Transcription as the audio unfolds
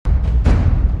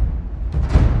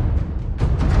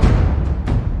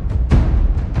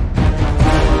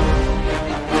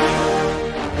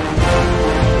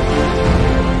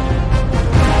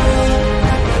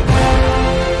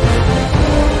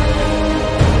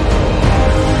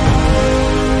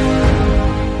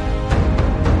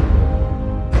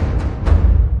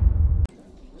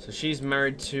she's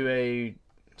married to a...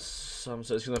 so it's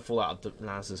going to fall out of the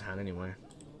Lannister's hand anyway.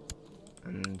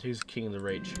 And who's King of the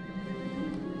Reach?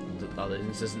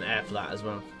 There's an heir for that as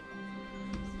well.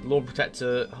 Lord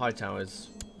Protector Hightower is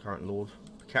current Lord.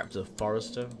 Captain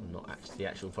Forester, not actually the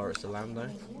actual Forester land though.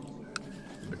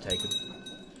 But taken.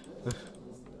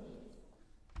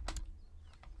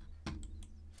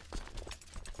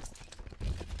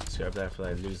 Let's go over there before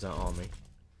they lose that army.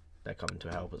 They're coming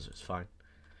to help us, it's fine.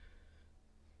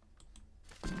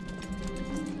 We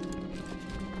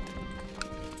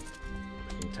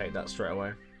can take that straight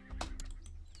away.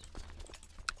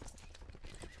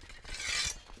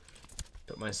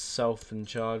 Got myself in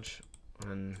charge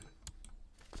and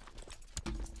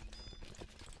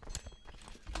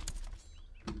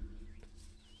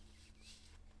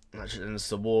that should end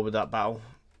the war with that battle.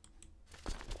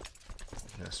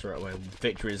 Yeah, straight away,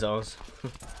 victory is ours.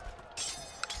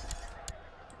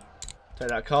 Take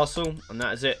that castle, and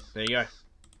that is it. There you go.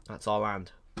 That's our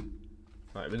land.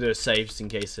 Right, we'll do a save just in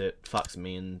case it fucks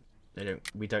me and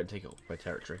we don't take it off my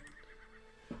territory.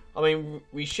 I mean,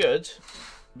 we should,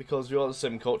 because we are the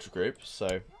same culture group, so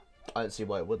I don't see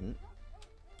why it wouldn't.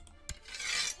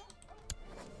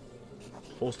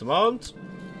 Force demand.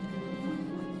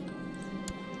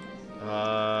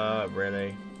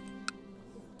 Really?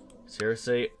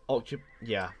 Seriously?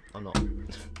 Yeah, I'm not.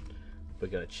 We're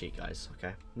gonna cheat, guys,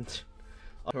 okay?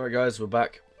 Alright guys, we're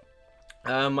back.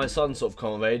 My son's sort of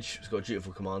come of age. He's got a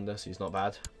dutiful commander, so he's not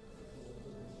bad.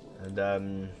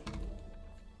 And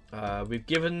we've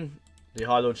given the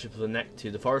High Lordship of the Neck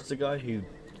to the Forester guy, who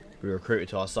we recruited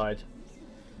to our side.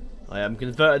 I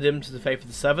converted him to the Faith of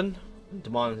the Seven, and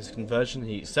demanded his conversion.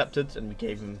 He accepted, and we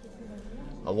gave him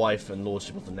a wife and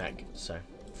Lordship of the Neck. So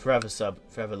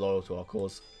forever loyal to our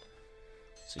cause.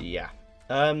 So yeah.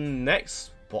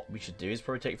 Next, what we should do is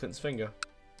probably take Flint's Finger.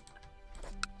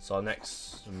 So our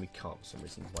next, and we can't for some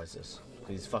reason. Why is this? Because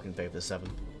he's fucking Faith of the Seven.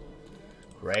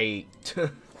 Great.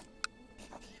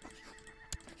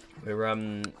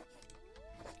 We're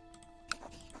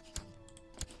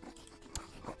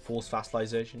force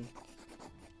vassalization.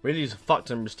 Really use a fuck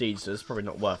ton of prestige, so it's probably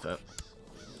not worth it.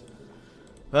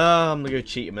 I'm gonna go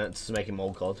cheat a minute to make him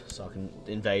old god, so I can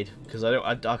invade because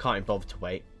I can't even bother to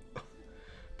wait.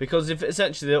 Because if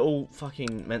essentially they're all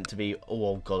fucking meant to be all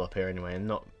old god up here anyway, and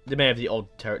not they may have the odd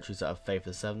territories that have Faith of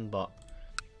the Seven, but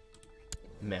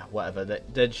meh, whatever.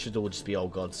 They should all just be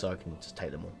old gods, so I can just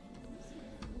take them all.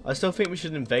 I still think we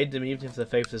should invade them even if they're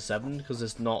Faith of the Seven, because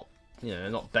it's not, you know, they're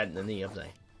not bent the knee, have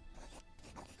they?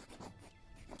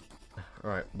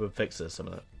 Alright, we'll fix this some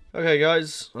of that. Okay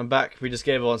guys, I'm back. We just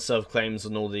gave ourselves claims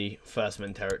on all the First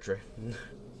Men territory.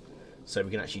 So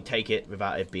we can actually take it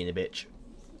without it being a bitch.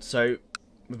 So,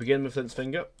 we begin with Flint's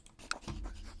Finger.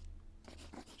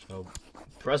 So,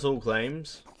 press all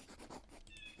claims.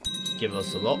 Just give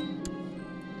us a lot.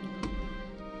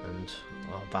 And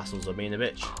our vassals are being a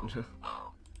bitch.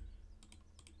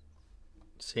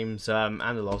 Seems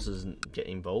Andalos isn't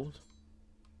getting involved.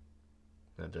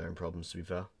 They have their own problems, to be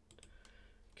fair.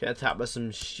 Get attacked by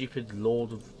some stupid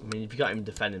lord of... I mean, if you can't even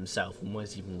defend himself, then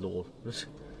where's he even lord?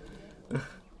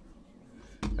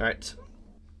 Alright.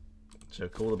 So,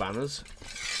 call the banners.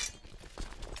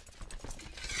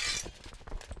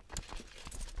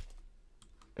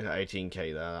 I got 18k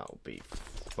there, that'll be...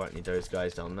 Won't need those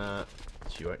guys down there.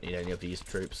 So you won't need any of these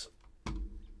troops. We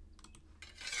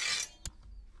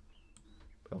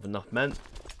have enough men.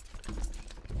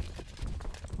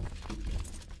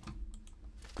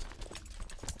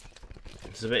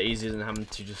 It's a bit easier than having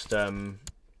to just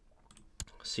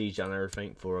siege down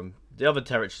everything for them. The other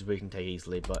territories we can take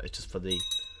easily, but it's just for the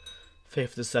 5th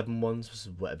of the 7 ones for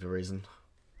whatever reason.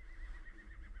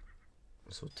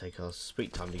 So we'll take our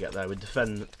sweet time to get there. We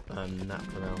defend that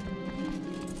for now.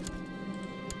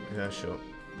 Yeah, sure.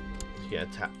 You get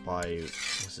attacked by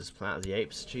what's this, Planet of the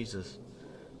Apes? Jesus,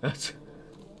 that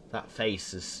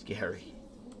face is scary.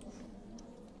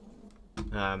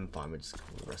 Fine. We'll just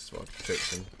call the rest of our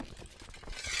troops in.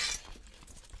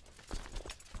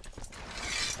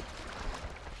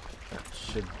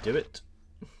 Should do it.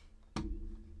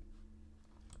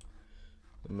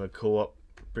 I'm gonna call up,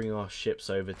 bring our ships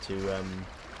over to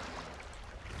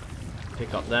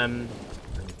pick up them,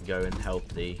 and we can go and help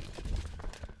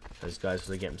those guys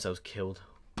before they get themselves killed.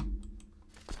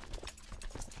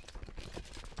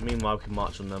 Meanwhile, we can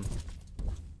march on them.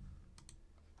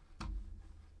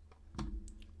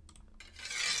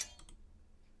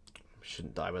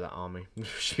 Shouldn't die with that army.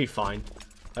 Should be fine,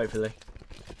 hopefully.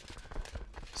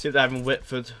 See what they have in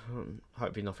Whitford.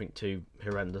 Hopefully nothing too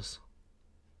horrendous.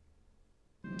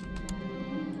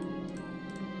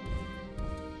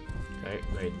 Okay,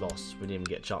 they lost. We didn't even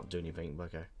get a chance to do anything,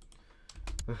 but okay.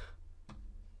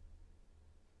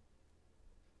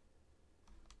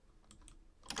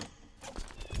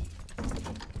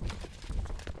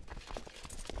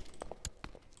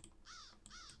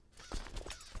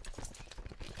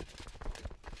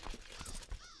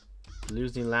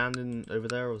 Lose any land in over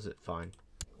there, or is it fine?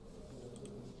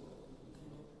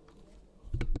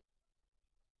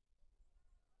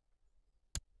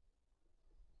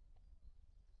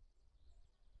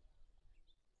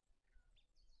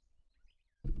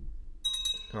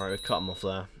 Alright, we cut him off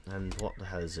there. And what the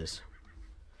hell is this?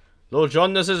 Lord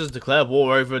John, this is declared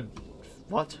war over...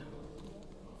 What?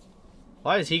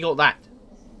 Why has he got that?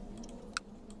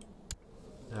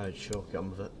 Oh, sure, get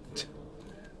on with it.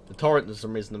 The torrent, for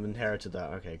some reason, have inherited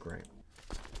that. Okay, great.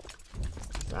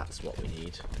 That's what we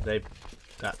need.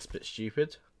 That's a bit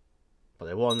stupid. But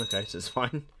they won, okay, so it's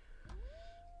fine.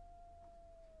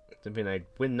 Didn't think they'd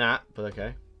win that, but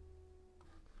okay.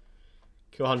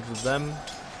 Kill 100 of them.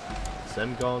 It's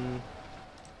them gone.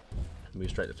 Move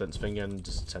straight to Flint's Finger and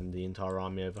just send the entire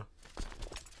army over.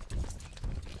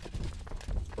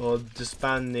 Or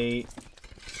disband the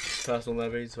personal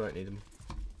levies, I won't need them.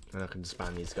 And I can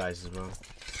disband these guys as well.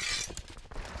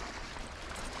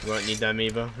 We won't need them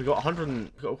either. We've got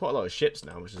we've got quite a lot of ships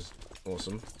now, which is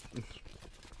awesome.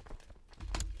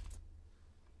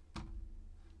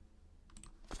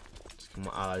 Just get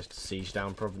my allies to siege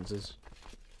down provinces.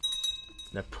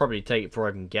 They'll probably take it before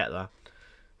I can get there.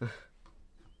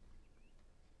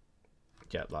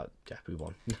 Yeah, we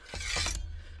won.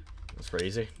 That's pretty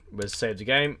easy. We'll save the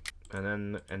game and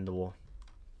then end the war.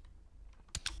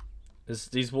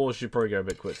 These wars should probably go a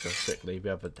bit quickly. We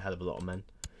have a hell of a lot of men.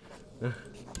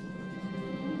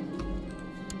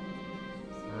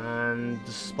 And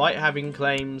despite having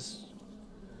claims,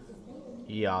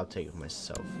 yeah, I'll take it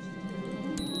myself.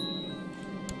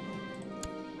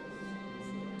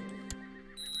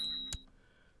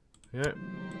 Yeah,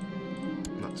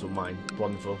 that's all mine.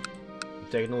 Wonderful.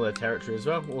 We've taken all their territory as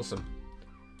well. Awesome.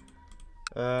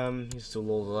 He's still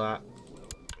all of that.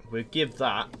 We'll give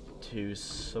that to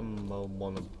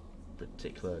someone of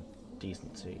particular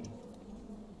decency.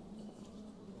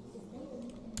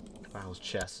 Val's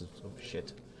chest. Oh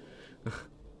shit.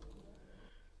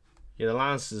 Yeah, the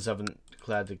Lancers haven't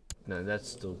declared the. No, that's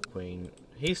still Queen.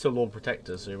 He's still Lord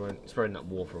Protector, so he won't. He's probably not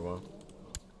war for a while.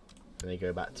 And they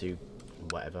go back to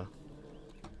whatever.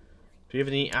 Do you have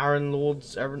any Arryn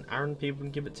lords, Arryn people we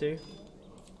can give it to?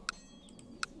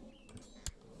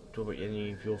 Talk about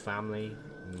any of your family?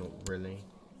 Not really.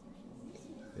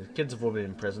 The kids have all been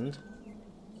imprisoned.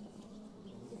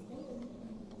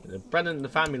 The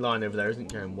family line over there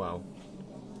isn't going well.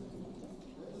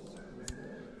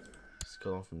 Just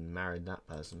gone off and married that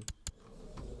person.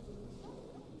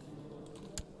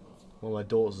 One of my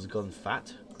daughters has gone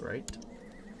fat. Great.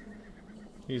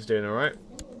 He's doing alright.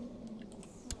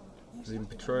 He's in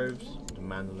betrothed to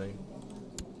Manderley.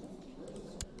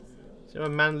 Is there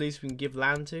any Manderleys we can give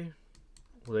land to?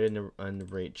 Or are they in the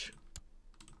reach?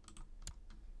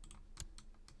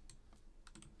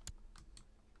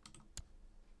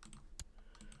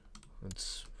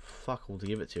 It's fuck all to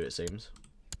give it to, it seems.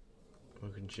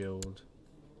 Broken shield.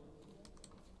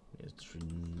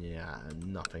 Yeah,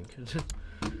 nothing.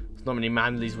 There's not many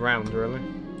Manderleys around, really.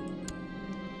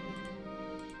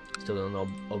 Still an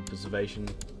observation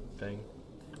thing.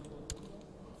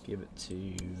 Give it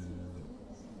to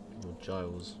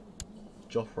Giles.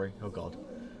 Joffrey. Oh god.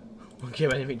 Won't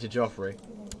give anything to Joffrey.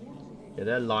 Yeah,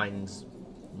 their line's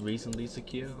reasonably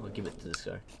secure. I'll give it to this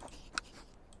guy.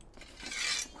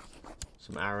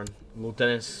 Some Arryn. Lord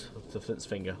Dennis of the Flint's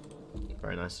Finger.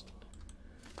 Very nice.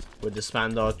 We'll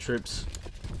disband our troops.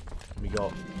 We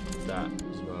got that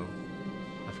as well.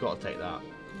 I forgot to take that.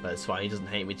 But it's fine, he doesn't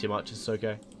hate me too much, it's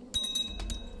okay.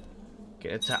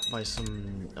 Get attacked by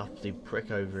some uppity prick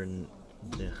over in...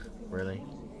 Ugh, really?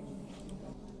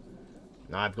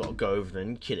 Now I've got to go over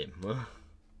and kill him. We'll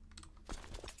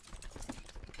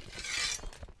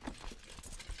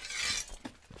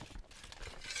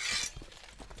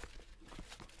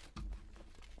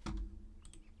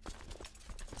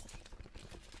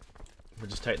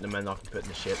just take the men I can put in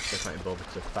the ship so I can't bother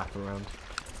to faff around.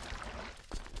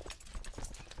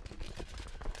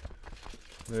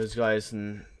 Those guys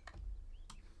and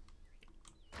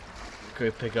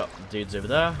go pick up the dudes over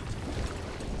there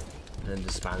and then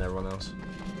disband everyone else.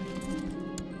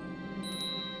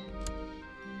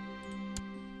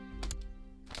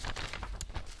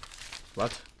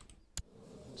 What?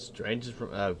 Strangers from...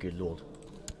 Oh, good lord.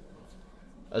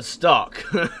 A Stark.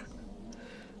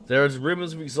 There is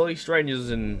rumours of exotic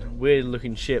strangers in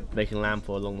weird-looking ship making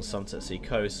landfall along the Sunset Sea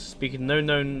coast, speaking no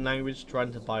known language,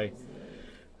 trying to buy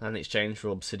and in exchange for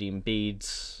obsidian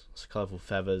beads, colourful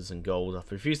feathers, and gold.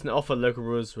 After refusing to offer, local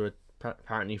rulers were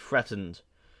apparently threatened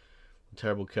with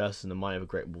terrible curse and the might of a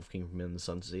great wolf king from beyond the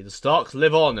sun to see. The Starks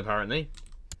live on, apparently.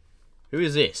 Who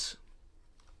is this?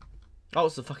 Oh,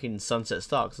 it's the fucking Sunset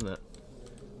Starks, isn't it?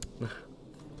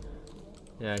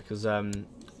 Yeah, because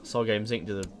Soul Games Inc.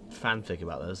 did a fanfic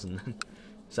about this, and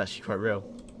it's actually quite real.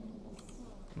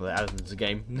 Well, they added it to the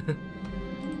game.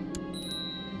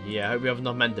 Yeah, I hope we have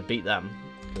enough men to beat them,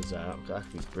 because that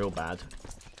could be real bad.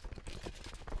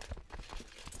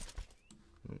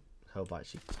 Hope I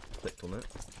actually clicked on it.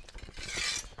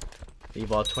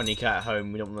 Leave our 20k at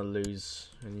home, we don't want to lose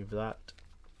any of that.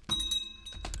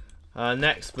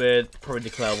 Next, we'd probably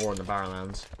declare war on the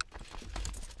Barrowlands.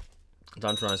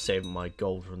 I'm trying to save my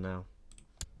gold from now.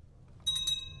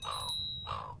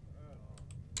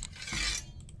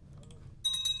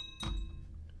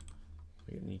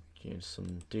 We need, you know, some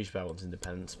douchebag wants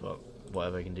independence, but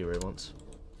whatever he can do what he wants.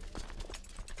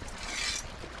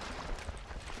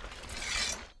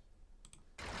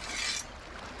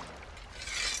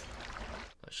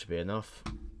 That should be enough.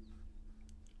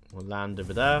 We'll land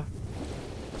over there.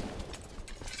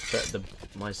 Put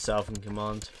myself in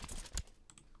command.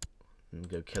 And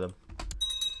go kill him.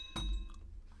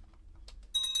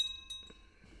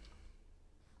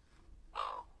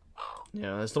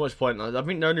 Yeah, there's not much point. I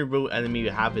think the only real enemy we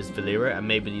have is Valyria and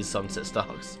maybe these Sunset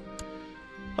Starks.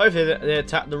 Hopefully they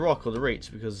attack the rock or the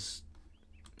reach because,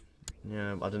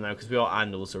 yeah, I don't know, because we are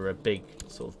Andals, so we're a big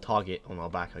sort of target on our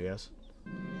back, I guess.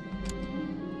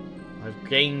 I've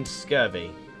gained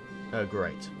scurvy. Oh,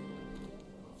 great.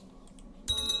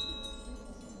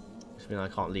 Which means I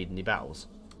can't lead any battles.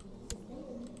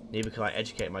 Neither can I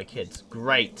educate my kids.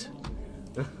 Great!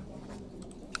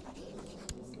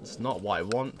 It's not what I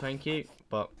want, thank you,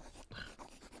 but...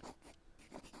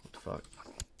 What the fuck?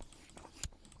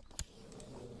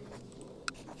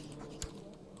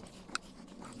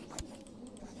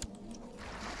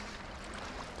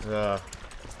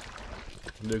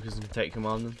 Lucas can take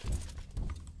command then.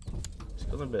 He's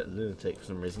got a bit lunatic for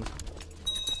some reason.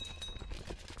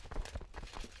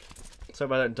 So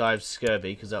hope I don't die of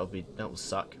scurvy, because that will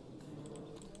suck.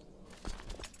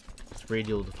 Just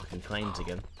read all the fucking claims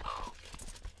again.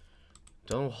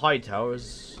 Donald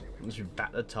Hightowers unless we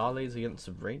bat the Tarleys against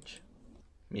the reach.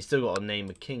 I mean, he's still got to name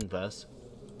a king first.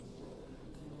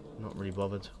 Not really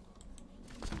bothered.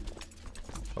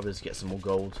 Probably just get some more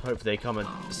gold. Hopefully they come and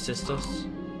assist us.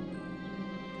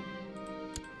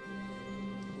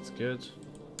 That's good.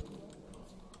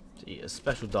 To eat a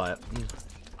special diet.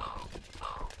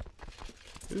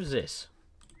 Who's this?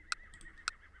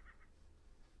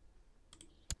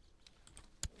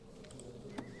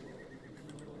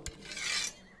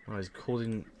 Oh, he's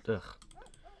calling. Ugh.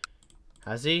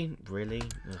 Has he? Really?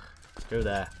 Ugh. Go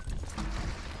there.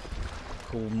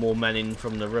 Call more men in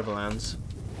from the Riverlands.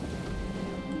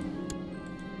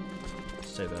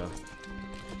 Stay there.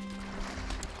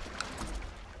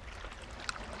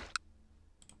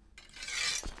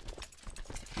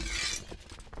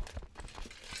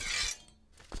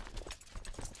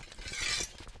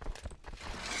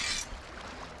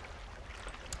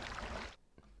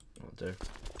 Do.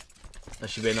 That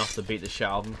should be enough to beat the shit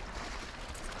out of them.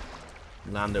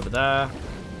 Land over there.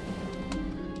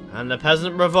 And the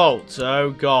peasant revolt.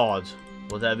 Oh god.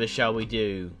 Whatever shall we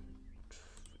do?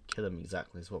 Kill them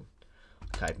exactly as well.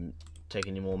 Can't even take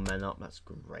any more men up. That's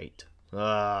great.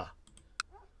 Ah.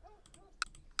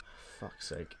 Fuck's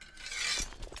sake.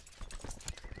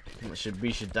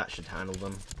 That should handle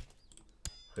them.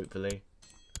 Hopefully.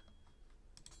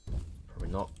 Probably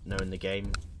not, knowing the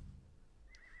game.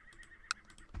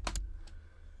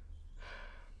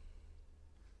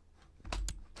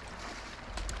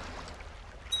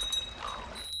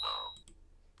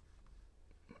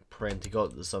 Praying to God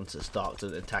that the Sunset Stark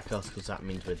doesn't attack us, because that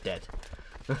means we're dead.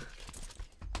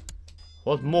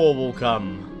 What more will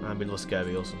come? And we lost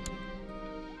scurvy, awesome.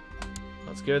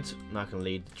 That's good. Now I can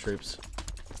lead the troops.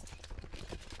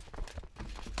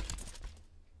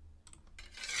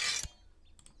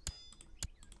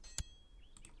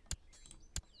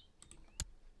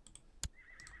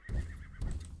 We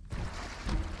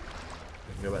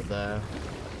can go back there.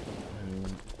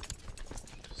 And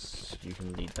you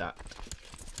can lead that.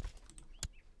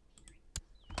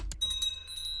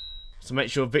 So make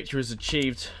sure victory is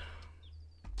achieved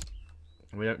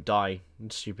and we don't die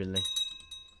stupidly.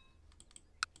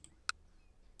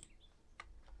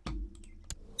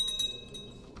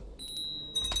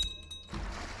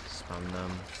 Spam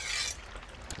them.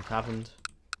 What happened?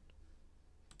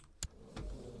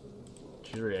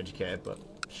 She's really educated, but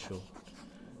sure.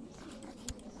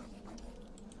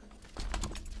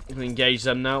 We can engage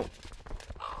them now.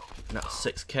 And that's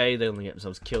 6k. They only get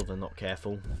themselves killed if they're not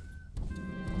careful.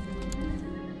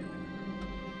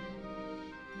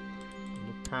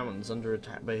 The Paramount's under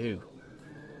attack by who?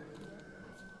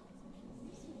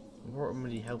 What am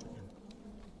I helping him?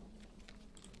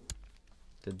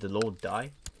 Did the Lord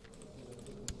die?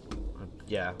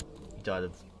 Yeah, he died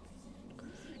of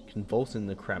convulsing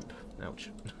the cramp.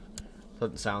 Ouch.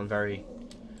 Doesn't sound very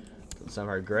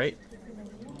great.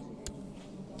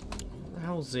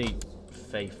 How's the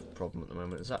faith problem at the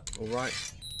moment? Is that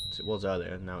alright? It was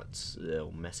earlier, now it's a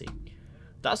little messy.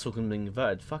 That's all being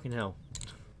converted. Fucking hell.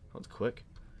 That was quick.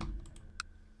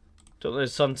 Don't know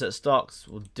if Sunset Starks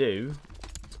will do.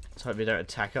 Let's hope they don't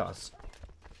attack us.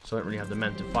 So I don't really have the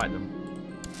men to fight them.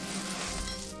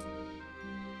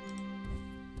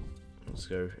 Let's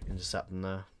go intercept them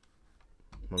there.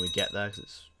 When we get there, because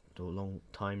it's a long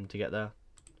time to get there.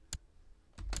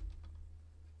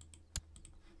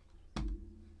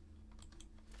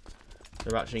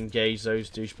 They're actually engaged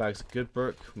those douchebags at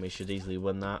Goodbrook. We should easily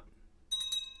win that.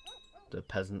 The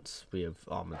peasants, we have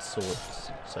armoured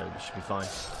swords, so we should be fine.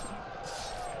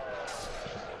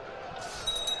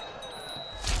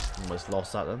 Almost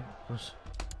lost that then.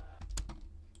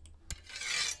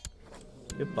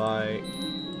 Goodbye.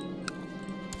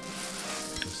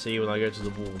 I'll see you when I go to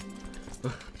the wall.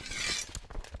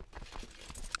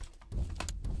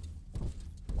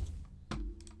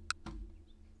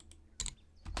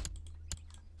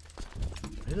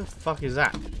 Who the fuck is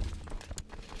that?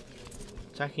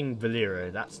 Attacking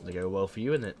Valyria, that's gonna go well for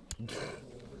you, isn't it?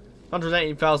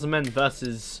 118,000 men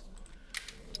versus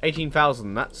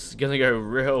 18,000, that's gonna go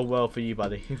real well for you,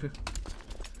 buddy.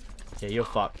 Yeah, you're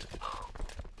fucked.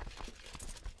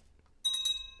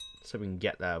 So we can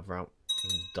get there without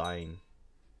dying.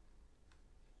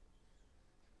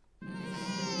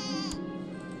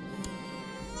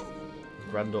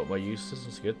 Granddaughter by Eustace,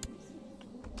 that's good.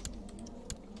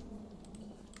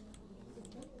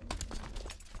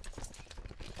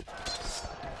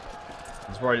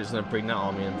 I was worried it's going to bring that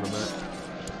army in for a minute.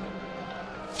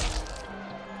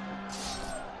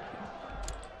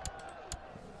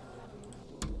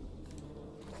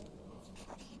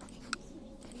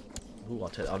 Ooh, I'll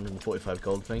take 145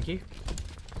 gold, thank you.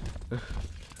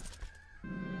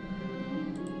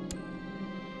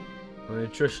 My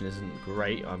nutrition isn't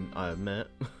great, I admit.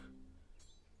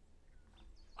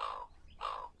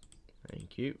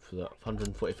 Thank you for that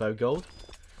 145 gold.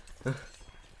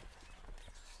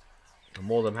 I'm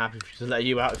more than happy to let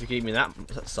you out if you give me that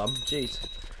sum. Jeez.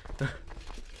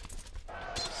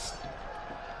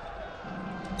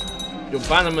 Your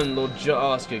bannerman, Lord Joe.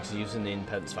 Oh, that's good because he's using the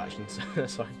Independence faction, so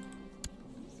that's fine.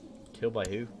 Killed by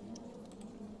who?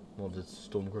 One of the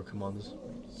Stormcrow commanders.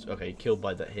 Okay, killed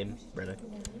by him, really.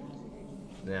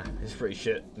 Yeah, he's pretty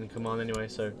shit in command anyway,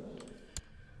 so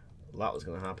that was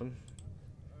going to happen.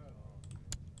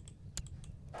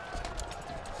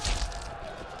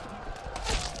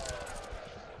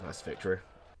 Nice victory.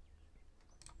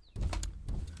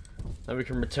 Now we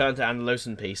can return to Andalos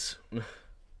in peace.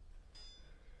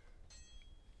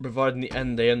 Providing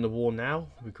they end the war now,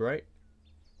 would be great.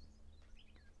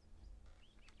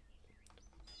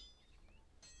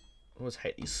 I always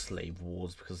hate these slave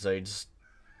wars because they just...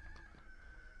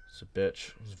 It's a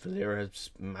bitch. Valyria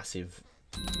has massive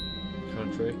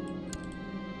country.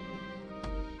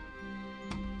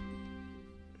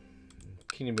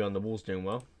 Kingdom Beyond the Wall's doing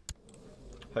well.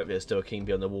 Hopefully there's still a king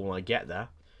beyond the wall when I get there.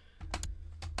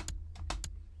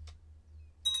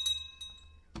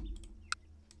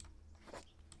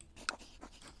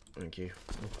 Thank you.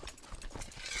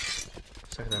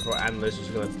 Second I thought Andalos was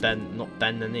going to not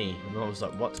bend the knee. And I was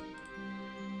like, what?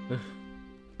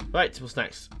 Right, what's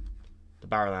next? The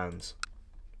Barrowlands.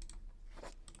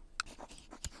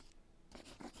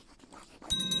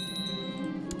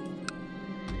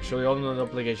 Surely honour the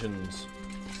obligations.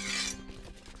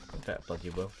 I bet bloody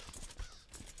will.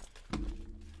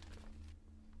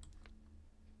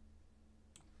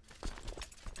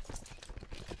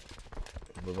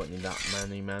 We won't need that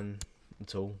many men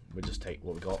at all. We'll just take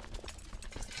what we got.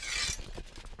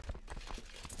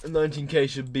 19k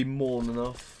should be more than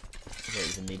enough. I don't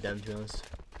even need them, to be honest.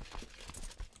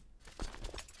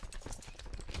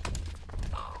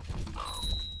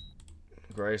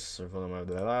 Grace, so follow my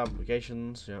other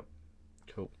applications. Yep,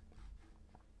 cool.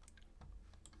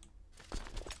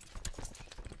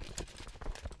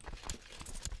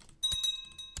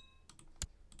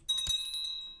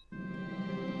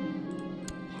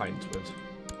 Pintwood.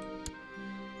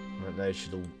 Right, they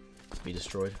should all be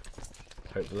destroyed.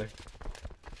 Hopefully.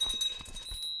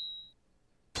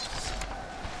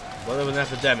 Well, there was an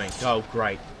epidemic. Oh,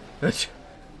 great. This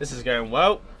is going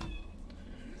well.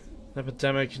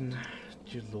 Epidemic and...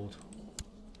 Good lord.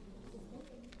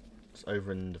 It's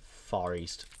over in the Far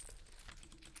East.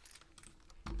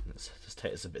 Let's just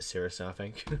take this a bit seriously, I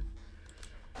think.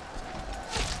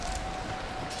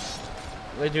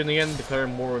 Are they doing again?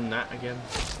 Declaring war on that again?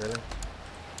 Really?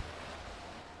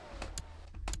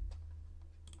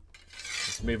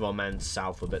 Let's move our men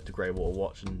south a bit to Greywater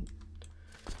Watch and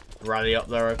rally up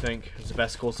there, I think. Is the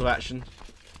best course of action.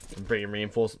 And bring in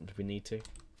reinforcements if we need to.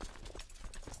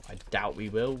 I doubt we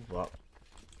will, but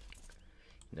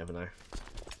you never know.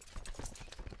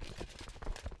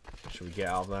 Should we get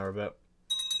out of there a bit?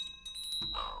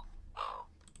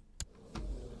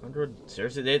 100?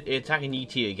 Seriously? They're attacking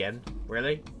ET again?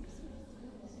 Really?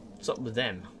 What's up with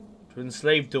them? To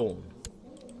enslave Dawn.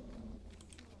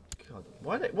 God,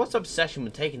 what's the obsession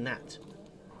with taking that?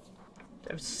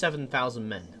 They have 7,000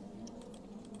 men.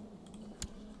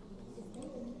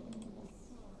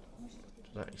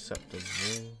 Did I accept the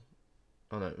war?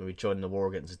 Oh no, we joined the war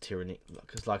against the tyranny.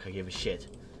 Because like I give a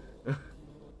shit.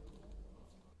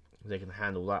 They can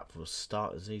handle that for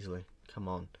starters easily. Come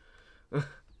on.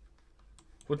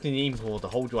 What do you need for? To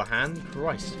hold your hand?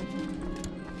 Christ.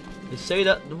 They say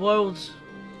that the world's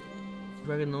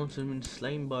dragon has been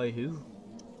slain by who?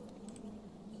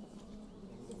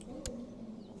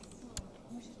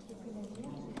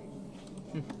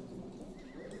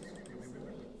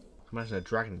 Imagine a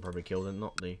dragon probably killed it,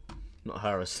 not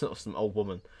her, it's not some old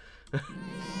woman. This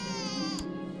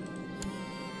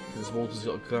Walter's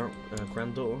got a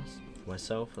granddaughter.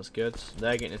 Myself, that's good.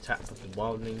 They're getting attacked by the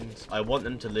wildlings. I want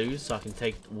them to lose so I can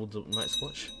take all the Night's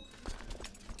Watch.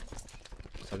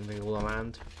 So I can take all the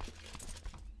land.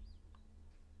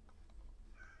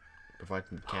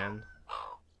 Provided we can.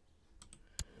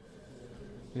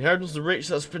 Inheritance of the Reach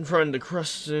that's been thrown into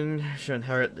crusting. Should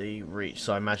inherit the Reach,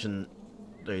 so I imagine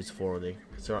those four of the.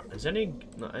 Is there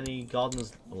not any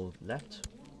gardeners or left?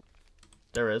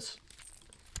 There is.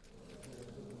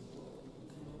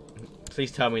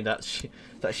 Please tell me that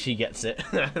she gets it,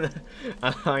 and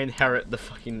I inherit the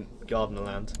fucking gardener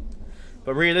land.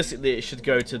 But realistically, it should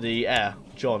go to the heir.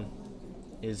 John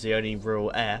is the only real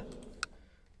heir.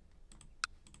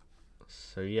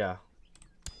 So yeah.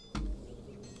 I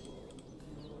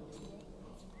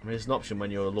mean, it's an option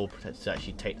when you're a Lord Protector to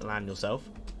actually take the land yourself.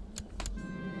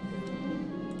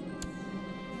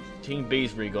 King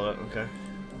Beesbury got it. Okay.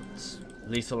 At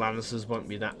least the Lannisters won't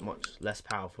be that much less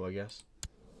powerful, I guess.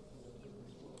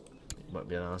 Won't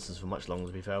be Lannisters for much longer,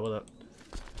 to be fair, will it?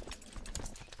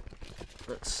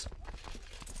 Let's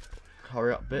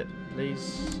hurry up a bit,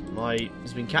 please.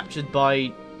 He's been captured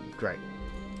by... Great.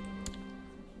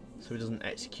 So he doesn't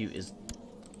execute his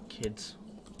kids.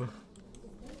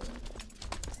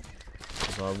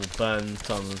 So I will burn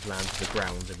some of land to the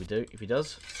ground if he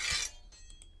does.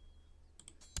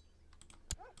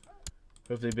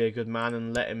 Hopefully be a good man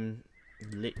and let him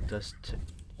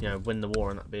win the war,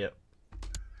 and that'd be it.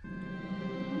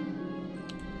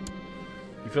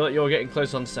 You feel like you're getting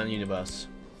close to understanding the universe.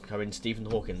 Covering Stephen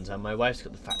Hawkins, and my wife's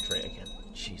got the fact rate again.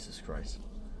 Jesus Christ.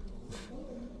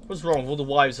 What's wrong with all the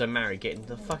wives I married getting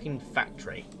the fucking fact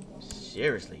rate?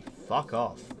 Seriously, fuck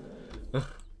off.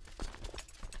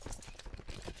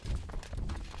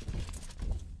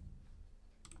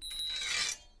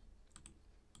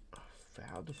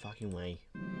 Out of the fucking way.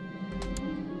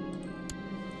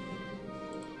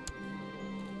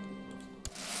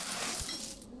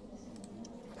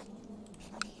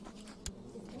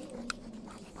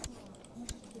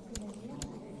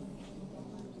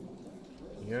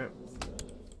 Yeah.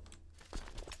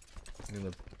 I'm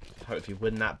gonna hopefully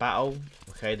win that battle.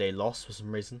 Okay, they lost for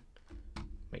some reason.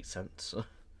 Makes sense.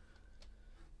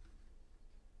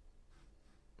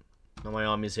 Now my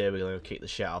army's here, we're gonna kick the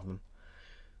shit out of them.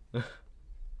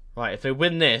 Right, if they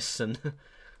win this, then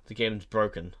the game's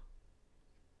broken.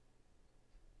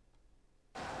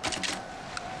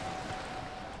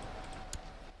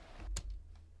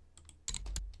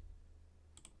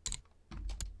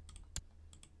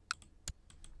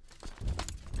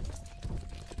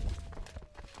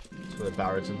 For the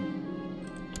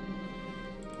Barrington.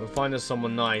 We'll find us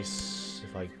someone nice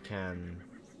if I can.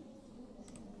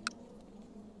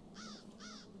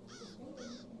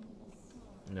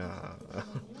 Nah.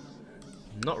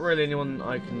 Not really anyone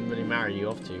I can really marry you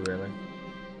off to, really.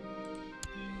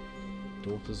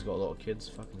 Daughter's got a lot of kids,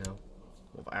 fucking hell.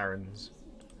 What of Arryn's?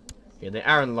 Yeah, the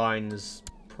Arryn line is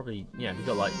probably, yeah, we've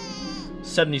got like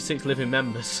 76 living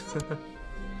members.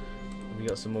 We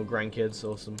got some more grandkids,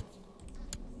 awesome.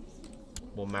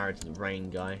 More married to the Rain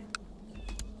guy.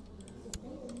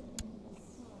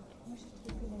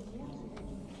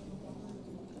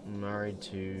 Married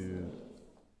to...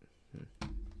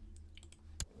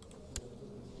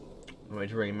 I'm ready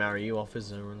to really marry you off, is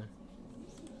there really?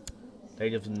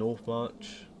 Lady of the North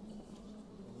March.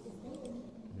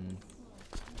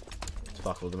 It's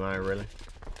fuck all the marry, really.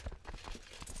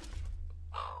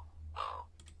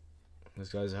 These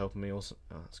guys are helping me also.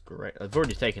 Oh, that's great. I've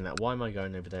already taken that. Why am I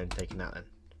going over there and taking that then?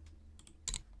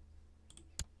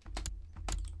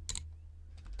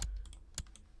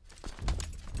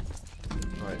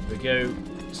 Right, we go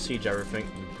siege everything.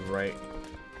 Great.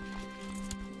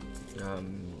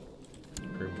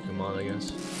 Group command, I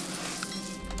guess.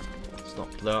 Let's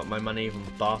not blow up my money, even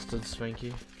bastards. Thank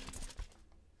you.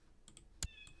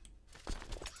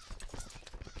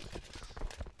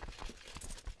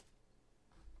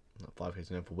 Not 5 k's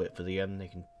enough for width for the end. They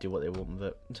can do what they want with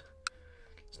it.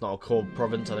 It's not a core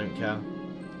province. I don't care.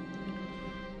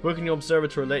 Working your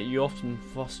observatory later, you're often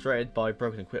frustrated by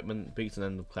broken equipment, beaten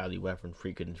end of cloudy weather, and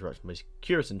frequent interruptions by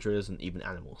curious intruders and even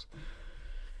animals.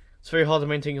 It's very hard to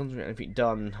maintain concentrate and feet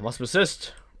done. I must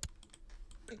persist.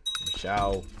 We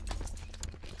shall.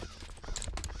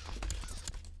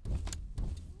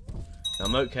 Now,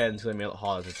 Moat Cairn's going to be a lot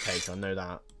harder to take, I know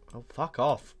that. Oh, fuck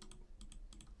off.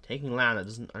 Taking land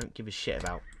that I don't give a shit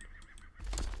about.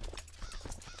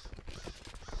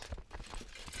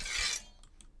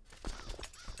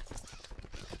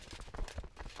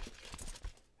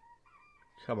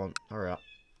 Come on, hurry up.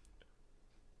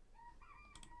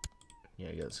 Yeah,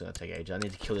 it's gonna take ages. I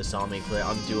need to kill this army for it.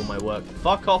 Undo all my work.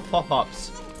 Fuck off,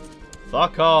 pop-ups.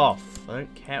 Fuck off. I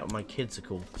don't care what my kids are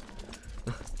called.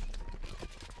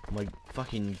 My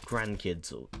fucking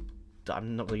grandkids. That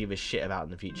I'm not gonna give a shit about in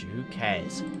the future. Who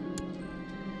cares?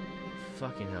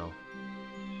 Fucking hell.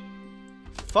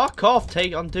 Fuck off.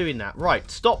 Undoing that. Right.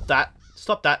 Stop that.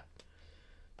 Stop that.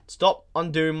 Stop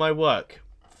undoing my work.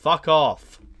 Fuck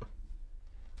off.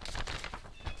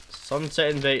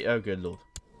 Sunset invade. Oh, good lord.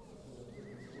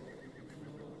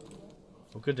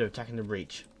 We're good to attacking the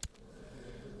breach.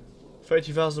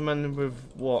 30,000 men with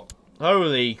what?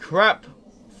 Holy crap!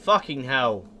 Fucking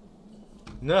hell!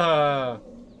 No!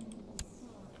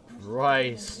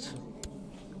 Christ!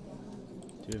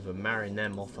 Do with marrying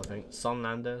them off, I think.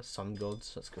 Sunlander, Sun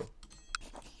Gods. That's cool.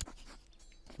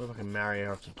 What if I can marry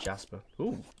her after Jasper?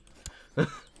 Ooh.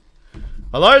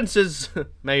 Alliances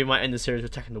maybe might end the series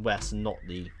with attacking the west and not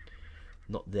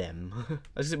them.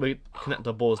 I think we connect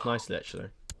our balls nicely actually.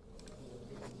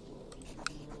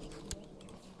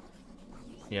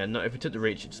 Yeah, no, if we took the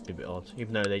reach it'd just be a bit odd.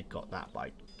 Even though they got that, but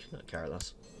I cannot care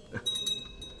less.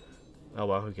 Oh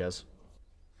well, who cares?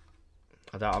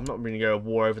 I'm not really going to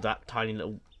war over that tiny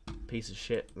little piece of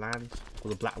shit land.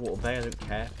 Or the Blackwater Bay, I don't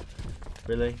care.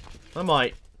 Really? I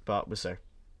might, but we'll see.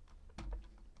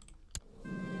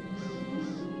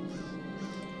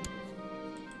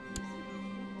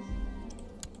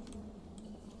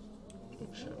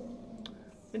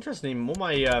 Interesting, all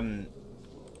my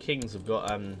kings have got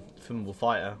formidable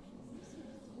fighter.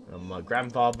 My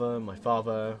grandfather, my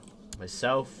father,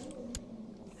 myself,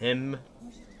 him.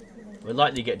 We'd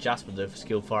likely get Jasper though for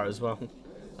skill fighter as well.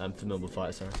 Formidable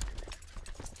fighter, sorry.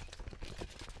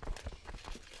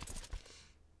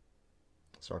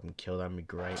 So I can kill them, would be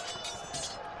great.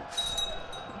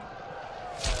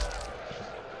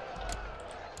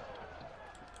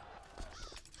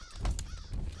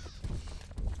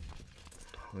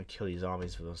 I'm gonna kill these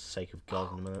armies for the sake of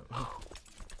God in a minute.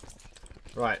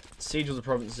 Right, siege of the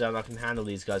province zone. I can handle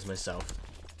these guys myself.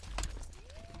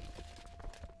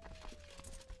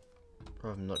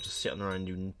 Rather than not just sit on their own and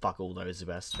do fuck all, those is the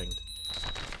best thing.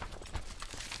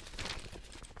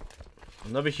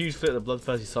 Another huge fleet of the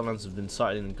bloodthirsty Sunlands have been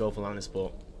sighted in the Gulf of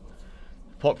Lannisport.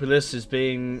 The populace is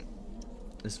fleeing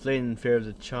in fear of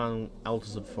the charnel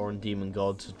altars of foreign demon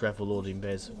gods, a dreadful lord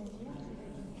invades.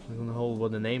 On the whole,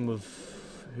 what the name of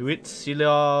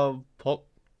Huitzilia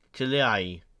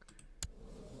Popchiliai.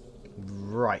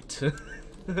 Right.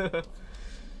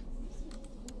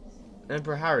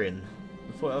 Emperor Arryn.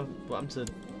 What happened to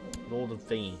Lord of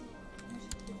Thingy?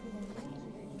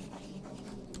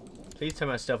 Please tell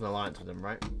me I still have an alliance with them,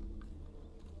 right?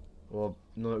 Or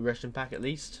no aggression pack at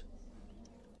least?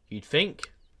 You'd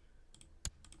think?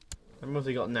 How many have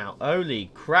they got now?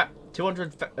 Holy crap!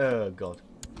 200. Oh god.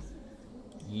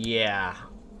 Yeah.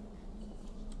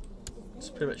 It's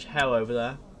pretty much hell over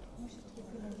there.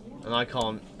 And I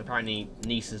can't. Apparently,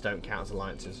 nieces don't count as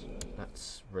alliances.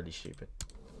 That's really stupid.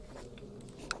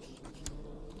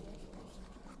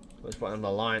 Let's put an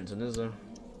alliance in, is there?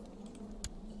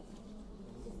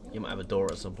 You might have a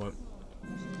door at some point.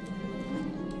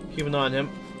 Keep an eye on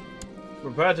him.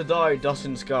 Prepare to die,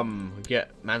 Dustin Scum. We get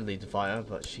Manly to fight her,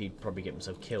 but she'd probably get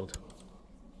himself killed.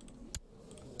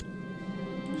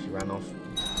 She ran off.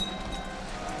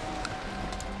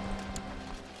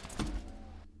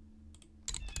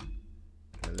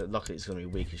 Luckily it's gonna be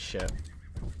weak as shit.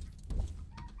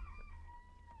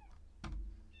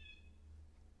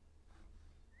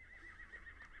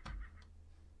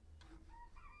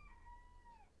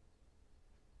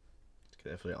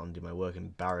 Definitely undo my work in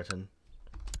Barrington.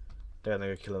 Don't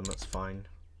go kill him, that's fine.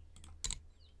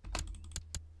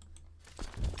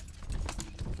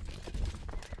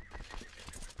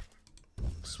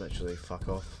 Literally fuck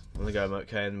off. I'm gonna go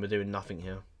okay, and we're doing nothing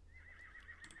here.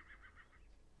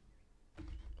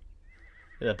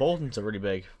 Yeah, the Boltons are really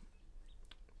big.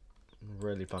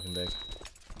 Really fucking big.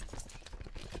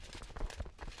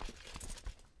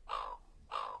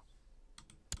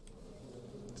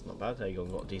 It's not bad.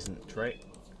 Aegon got a decent trait.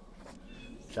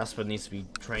 Jasper needs to be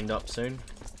trained up soon.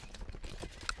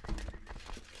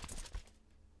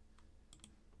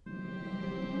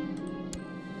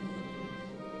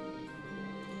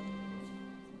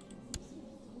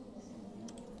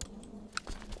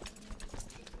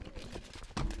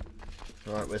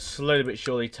 Alright, we'll slowly but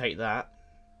surely take that.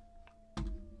 I'm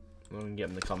gonna get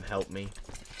them to come help me.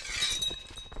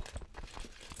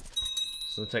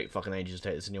 It's gonna take fucking ages to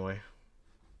take this anyway.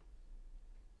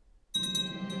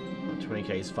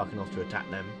 20k is fucking off to attack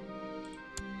them.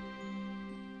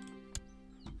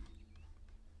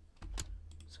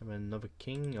 Summon another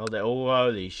king. Oh, they're all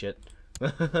holy shit.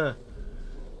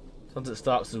 Once it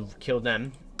starts to kill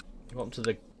them, go up to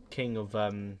the king of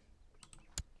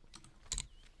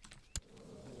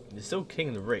He's still king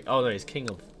of the ring. Oh no, he's king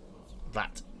of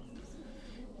that.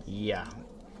 Yeah,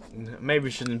 maybe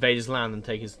we should invade his land and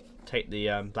take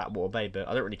the Blackwater Bay, but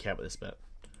I don't really care about this bit.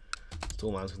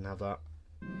 Stormman's gonna have that.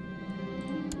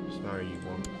 Just marry you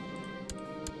one.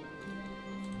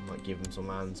 Might give him some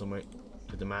land somewhere.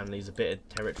 But the man leaves a bit of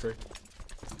territory.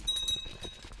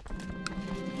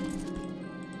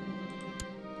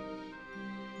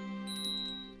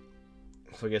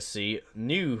 So I guess the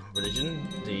new religion,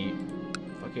 the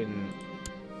fucking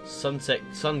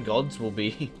sun gods, will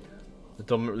be the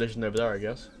dominant religion over there, I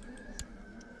guess.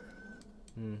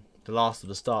 The last of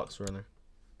the Starks, really.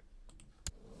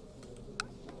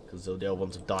 Because the other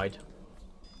ones have died.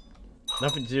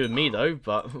 Nothing to do with me, though,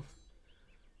 but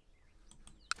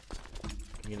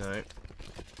you know.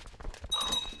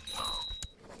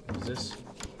 What's this?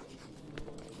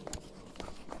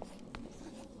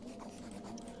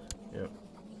 Yep.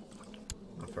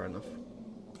 Oh, fair enough.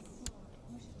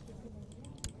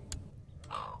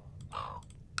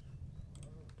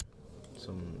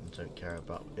 Some don't care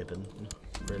about Ibn,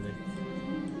 really.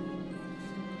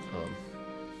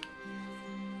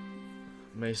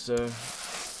 Mesa.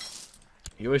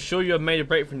 You are sure you have made a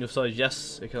break from your side?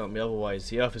 Yes, it cannot be otherwise.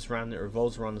 The earth is round, it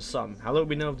revolves around the sun. How little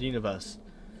we know of the universe.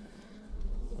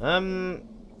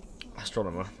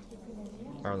 Astronomer.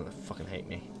 Arryn gonna fucking hate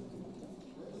me.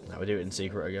 Now we do it in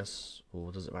secret, I guess.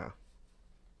 Or does it matter?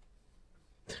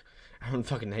 Arryn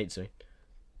fucking hates me.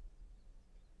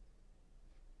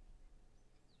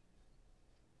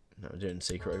 No, we do it in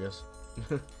secret, I guess.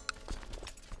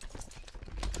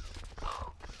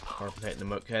 Arryn hating the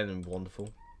Moat Cairn would be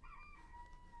wonderful.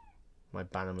 My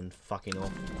bannerman fucking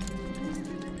off.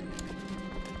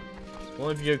 So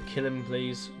one of you go kill him,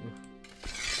 please.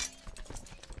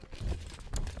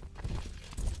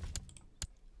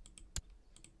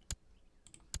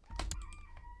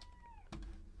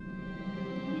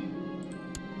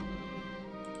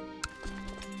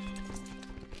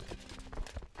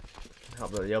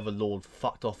 Help that the other lord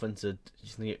fucked off into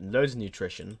just gonna get loads of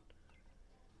nutrition.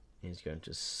 He's going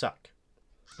to suck.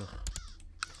 Ugh.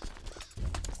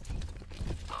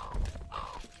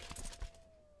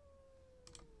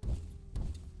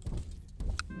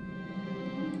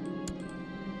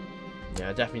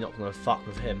 Yeah, definitely not gonna fuck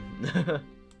with him.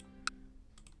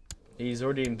 He's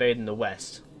already invading the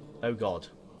west. Oh god.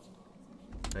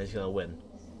 And he's gonna win.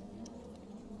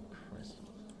 Christ.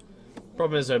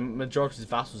 Problem is, the majority of his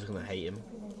vassals are gonna hate him.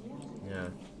 Yeah.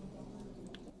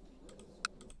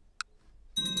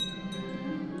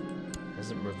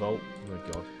 Doesn't revolt.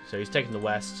 Oh god. So he's taking the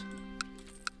west.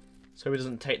 So he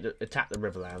doesn't attack the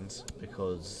Riverlands,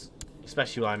 because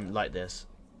especially when I'm like this.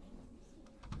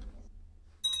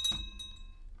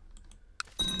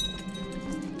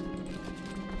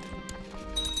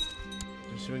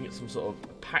 Should we get some sort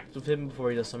of pact with him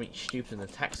before he does something stupid and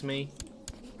attacks me?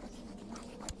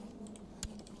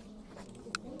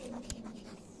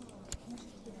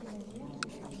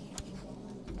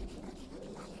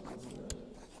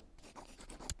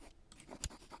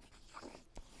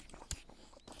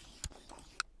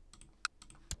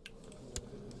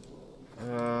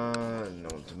 No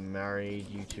one to marry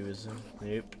you two, is there?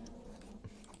 Nope.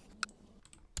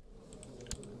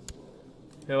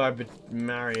 Who I would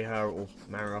marry her or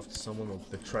marry her off to someone or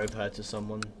betroth her to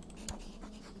someone.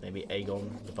 Maybe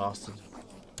Aegon, the bastard.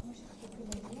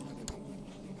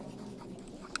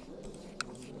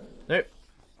 Nope.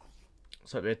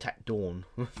 It's like they attack Dawn.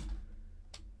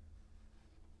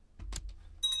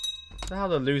 So how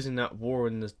they're losing that war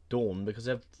in the Dawn because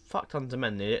they're fucked tons of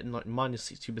men. They're hitting like minus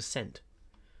 60%. Doesn't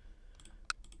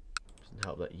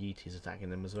help that Yeety's attacking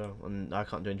them as well, and I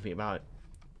can't do anything about it.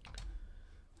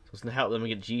 So it's gonna help them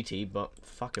against GT, but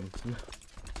fuck him. I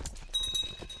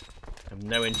have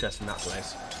no interest in that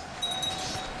place.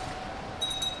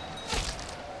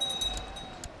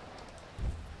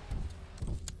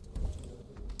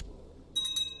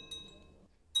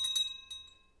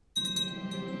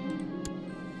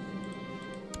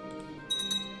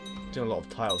 Doing a lot of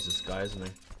tiles, this guy, isn't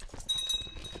he?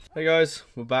 Hey guys,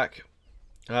 we're back.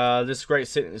 This great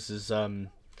sickness is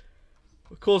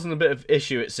causing a bit of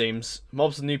issue, it seems.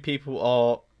 Mobs of new people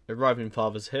are arriving in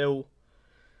Father's Hill.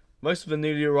 Most of the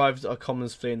newly arrived are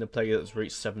commoners fleeing the plague that's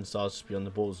reached 7 stars just beyond the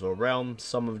borders of our realm.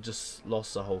 Some have just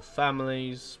lost their whole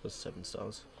families. What's 7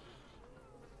 stars?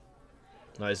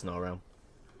 No, it's not our realm.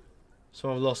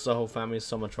 Some have lost their whole families,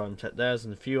 some are trying to protect theirs,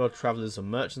 and a few are travellers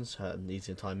and merchants who had an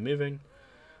easier time moving.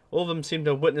 All of them seem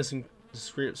to have witnessed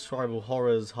indescribable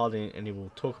horrors. Hardly any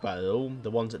will talk about it at all. The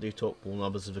ones that do talk warn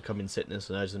others of the coming sickness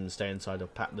and urge them to stay inside or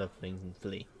pack their things and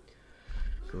flee.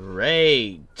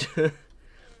 Great!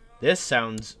 This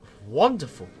sounds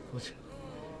wonderful.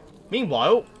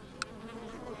 Meanwhile...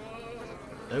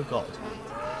 Oh god.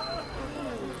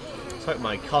 It's like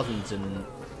my cousin's in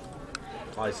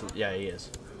Iceland. Yeah, he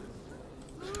is.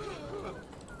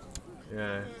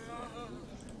 Yeah.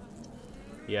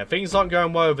 Yeah, things aren't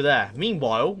going well over there.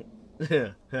 Meanwhile, yeah,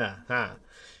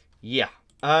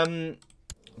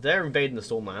 they're invading the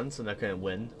Stormlands and they're going to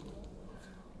win.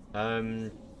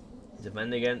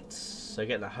 Defend against, so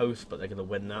getting a host, but they're going to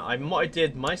win that. What I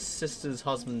did, my sister's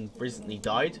husband recently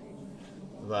died.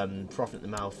 Prophet in the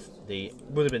Mouth,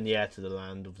 would have been the heir to the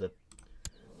land of the,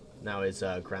 now his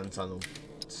grandson or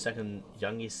second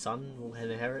youngest son will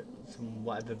inherit for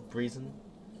whatever reason.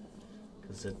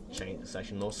 Because the change the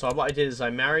section law. So what I did is I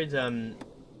married her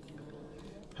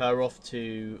off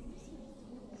to,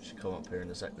 should come up here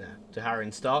in a sec there, to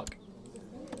Arryn Stark.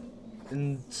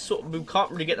 And sort of, we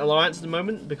can't really get an alliance at the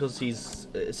moment because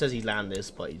it says he's landless,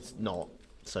 but he's not.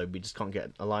 So we just can't get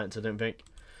an alliance, I don't think.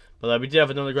 But we do have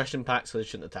a non-aggression pact, so they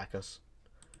shouldn't attack us.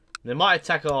 They might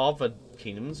attack our other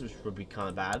kingdoms, which would be kind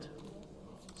of bad.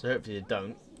 So hopefully they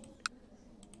don't.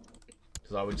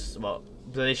 Because I would just, well,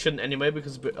 they shouldn't anyway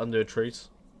because we're under a truce.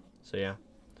 So yeah.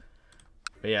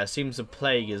 But yeah, it seems the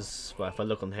plague is, well, if I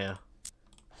look on here.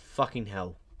 Fucking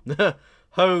hell.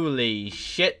 Holy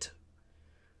shit.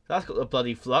 That's got the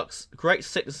bloody flux. Great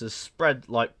sicknesses spread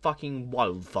like fucking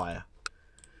wildfire.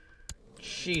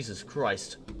 Jesus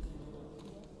Christ.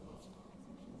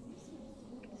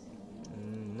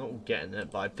 Not getting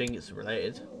it, but I think it's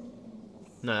related.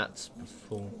 No, that's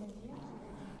before.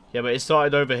 Yeah, but it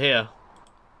started over here.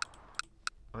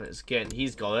 And it's getting,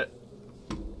 he's got it.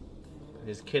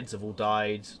 His kids have all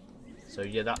died. So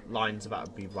yeah, that line's about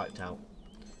to be wiped out.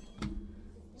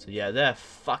 So yeah, they're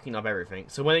fucking up everything.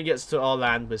 So when it gets to our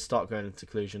land, we'll start going into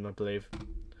seclusion, I believe.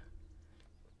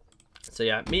 So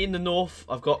yeah, me in the north,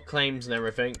 I've got claims and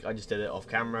everything. I just did it off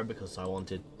camera because I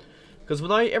wanted. Because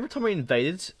when every time I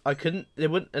invaded, they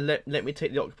wouldn't let me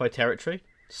take the occupied territory.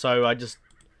 So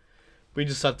we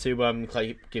just had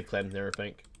to give claims and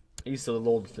everything. He's still the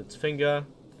Lord of Flint's Finger.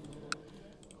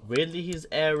 Weirdly, his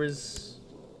heir is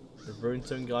the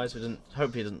Runestone guys.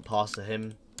 Hopefully he doesn't pass to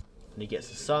him when he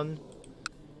gets a son.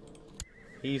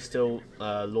 He's still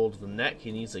Lord of the Neck.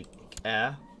 He needs an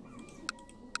heir.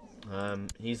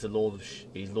 He's Lord of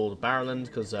Barrowland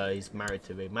because he's married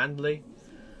to a Manderley.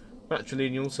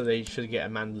 Matrilineal, so they should get a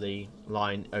Manderley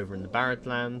line over in the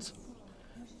Barrowlands.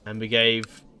 And we gave,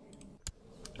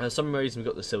 some reason we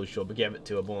got the Silver Shore. We gave it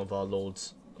to one of our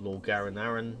lords, Lord Garen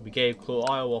Arryn. We gave Claw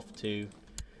Isle off to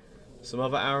some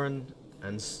other Arryn,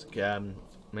 and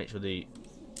make sure they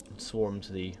swarm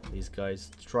to these guys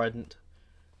Trident.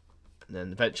 And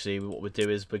then eventually what we'll do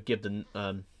is we'll give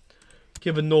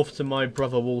the north to my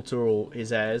brother Walter or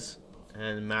his heirs,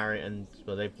 and marry, and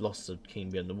well, they've lost the king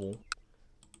beyond the wall.